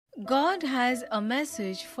God has a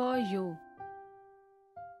message for you.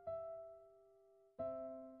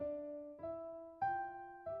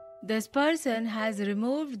 This person has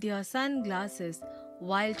removed their sunglasses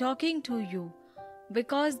while talking to you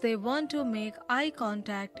because they want to make eye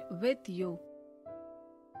contact with you.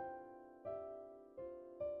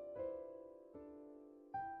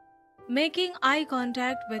 Making eye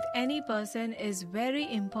contact with any person is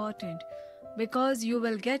very important because you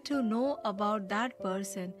will get to know about that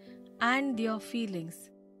person and their feelings.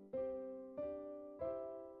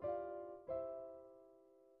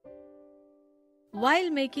 While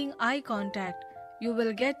making eye contact, you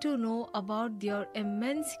will get to know about their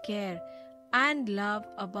immense care and love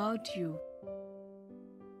about you.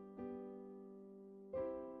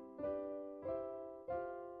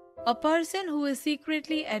 A person who is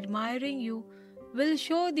secretly admiring you will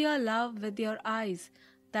show their love with their eyes,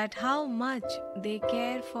 that how much they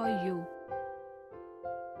care for you.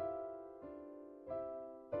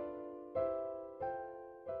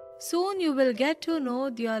 Soon you will get to know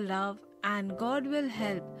their love, and God will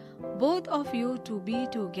help both of you to be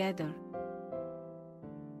together.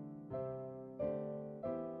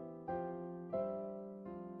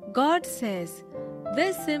 God says,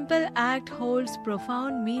 this simple act holds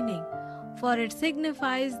profound meaning, for it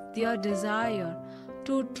signifies their desire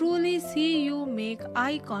to truly see you make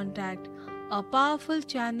eye contact, a powerful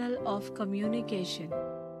channel of communication.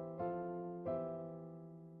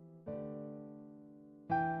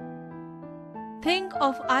 Think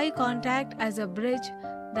of eye contact as a bridge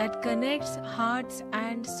that connects hearts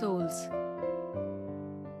and souls.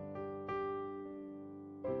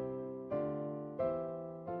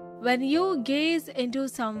 When you gaze into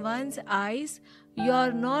someone's eyes, you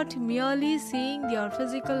are not merely seeing their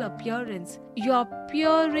physical appearance, you are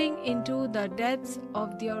peering into the depths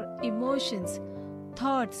of their emotions,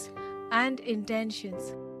 thoughts, and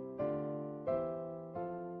intentions.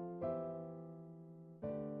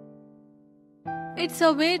 It's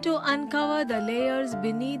a way to uncover the layers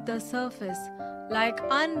beneath the surface, like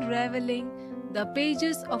unraveling the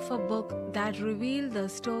pages of a book that reveal the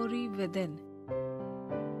story within.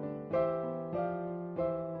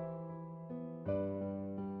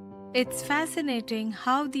 It's fascinating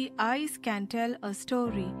how the eyes can tell a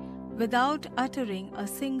story without uttering a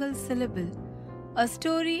single syllable, a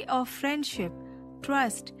story of friendship,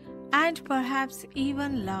 trust, and perhaps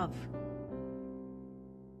even love.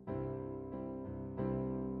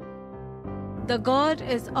 The God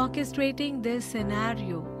is orchestrating this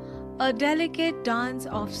scenario, a delicate dance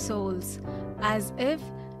of souls, as if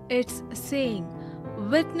it's saying,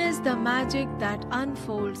 witness the magic that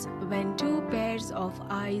unfolds when two pairs of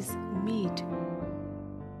eyes meet.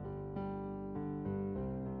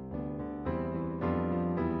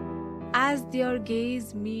 As their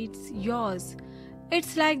gaze meets yours,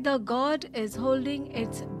 it's like the God is holding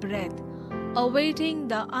its breath, awaiting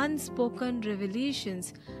the unspoken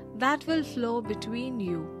revelations that will flow between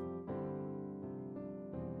you.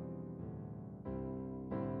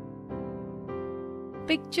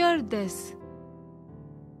 Picture this.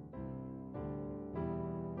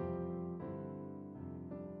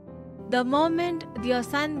 The moment their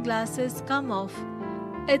sunglasses come off,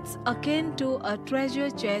 it's akin to a treasure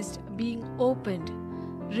chest being opened,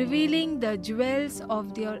 revealing the jewels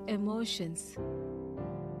of their emotions.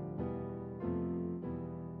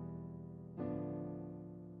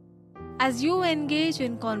 As you engage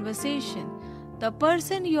in conversation, the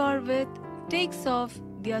person you are with takes off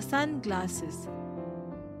their sunglasses.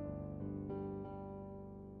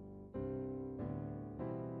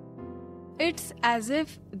 It's as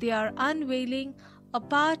if they are unveiling a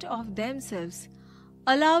part of themselves,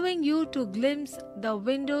 allowing you to glimpse the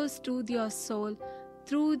windows to their soul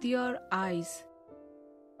through their eyes.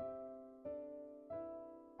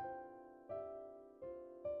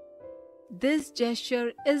 This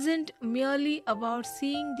gesture isn't merely about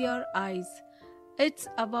seeing their eyes, it's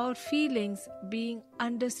about feelings being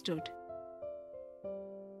understood.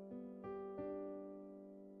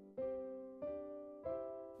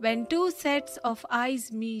 When two sets of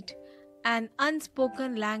eyes meet, an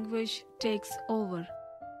unspoken language takes over.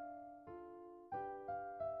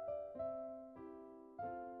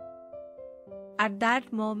 At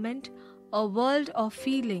that moment, a world of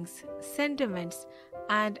feelings, sentiments,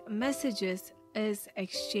 and messages is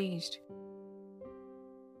exchanged.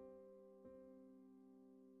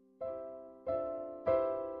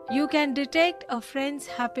 You can detect a friend's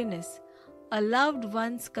happiness, a loved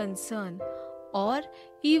one's concern, or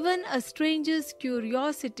even a stranger's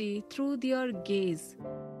curiosity through their gaze.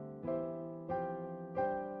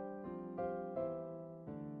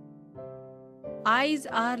 eyes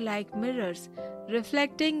are like mirrors,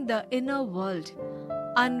 reflecting the inner world,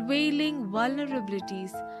 unveiling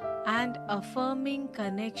vulnerabilities and affirming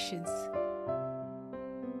connections.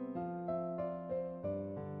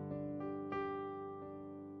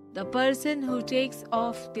 The person who takes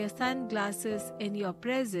off their sunglasses in your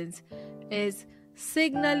presence is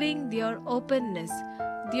signaling their openness,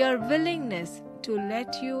 their willingness to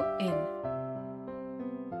let you in.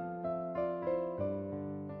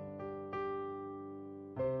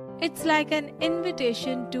 It's like an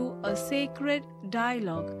invitation to a sacred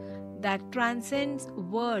dialogue that transcends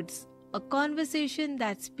words, a conversation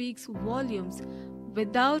that speaks volumes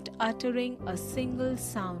without uttering a single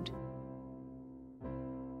sound.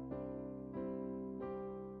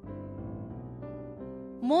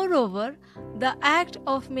 Moreover, the act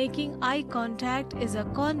of making eye contact is a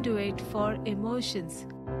conduit for emotions.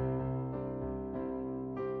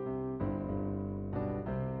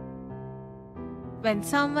 When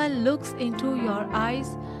someone looks into your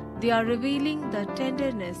eyes, they are revealing the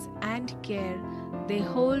tenderness and care they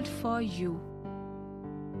hold for you.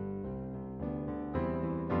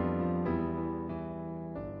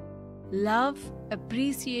 Love,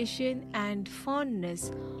 appreciation, and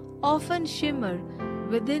fondness often shimmer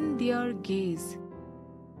within their gaze.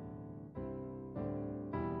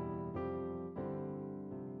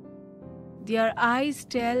 Their eyes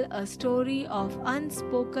tell a story of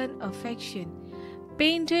unspoken affection,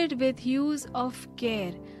 painted with hues of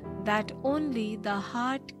care that only the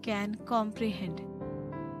heart can comprehend.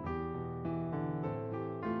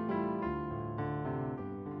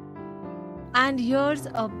 And here's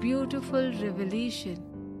a beautiful revelation.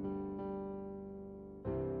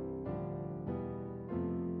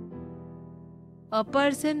 A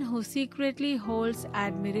person who secretly holds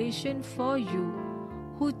admiration for you,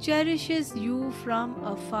 who cherishes you from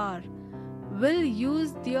afar, will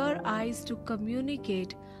use their eyes to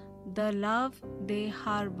communicate the love they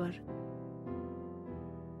harbor.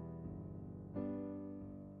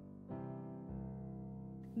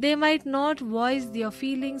 They might not voice their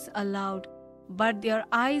feelings aloud, but their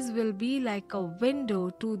eyes will be like a window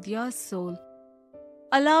to their soul,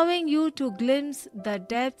 allowing you to glimpse the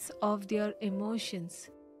depths of their emotions.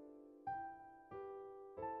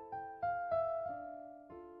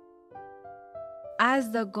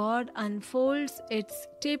 As the God unfolds its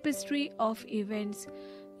tapestry of events,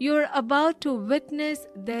 you are about to witness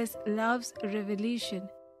this love's revelation.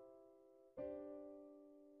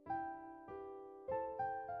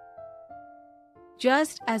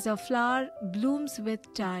 Just as a flower blooms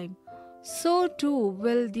with time, so too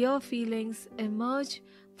will their feelings emerge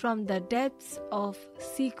from the depths of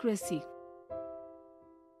secrecy.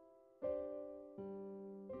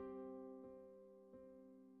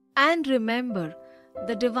 And remember,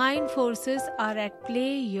 the divine forces are at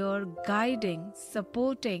play here, guiding,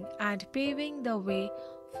 supporting, and paving the way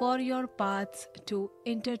for your paths to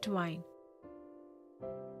intertwine.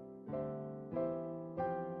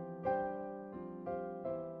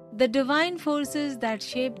 The divine forces that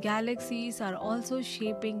shape galaxies are also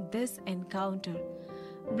shaping this encounter,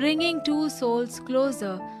 bringing two souls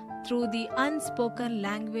closer through the unspoken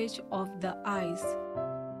language of the eyes.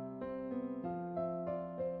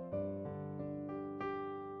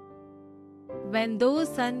 When those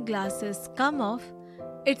sunglasses come off,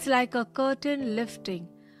 it's like a curtain lifting,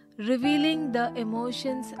 revealing the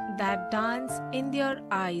emotions that dance in their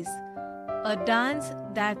eyes, a dance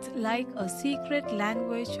that's like a secret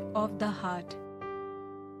language of the heart.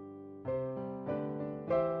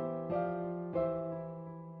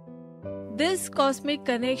 This cosmic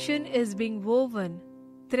connection is being woven,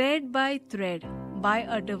 thread by thread, by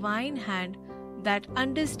a divine hand that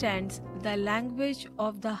understands the language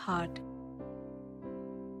of the heart.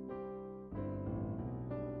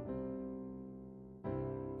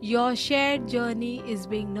 Your shared journey is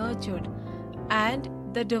being nurtured, and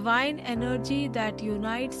the divine energy that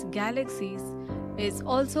unites galaxies is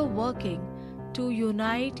also working to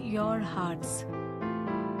unite your hearts.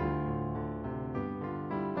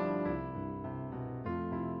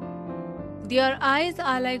 Their eyes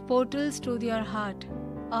are like portals to their heart,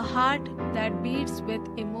 a heart that beats with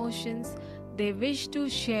emotions they wish to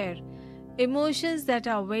share, emotions that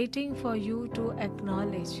are waiting for you to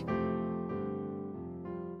acknowledge.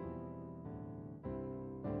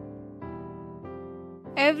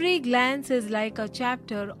 Every glance is like a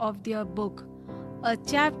chapter of their book, a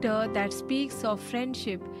chapter that speaks of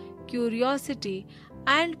friendship, curiosity,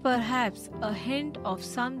 and perhaps a hint of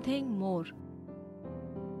something more.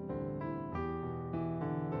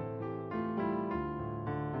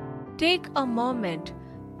 Take a moment,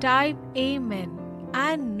 type Amen,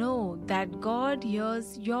 and know that God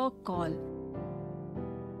hears your call.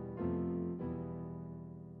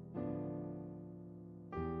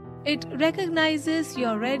 It recognizes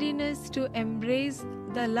your readiness to embrace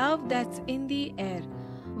the love that's in the air,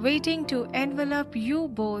 waiting to envelop you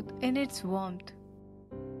both in its warmth.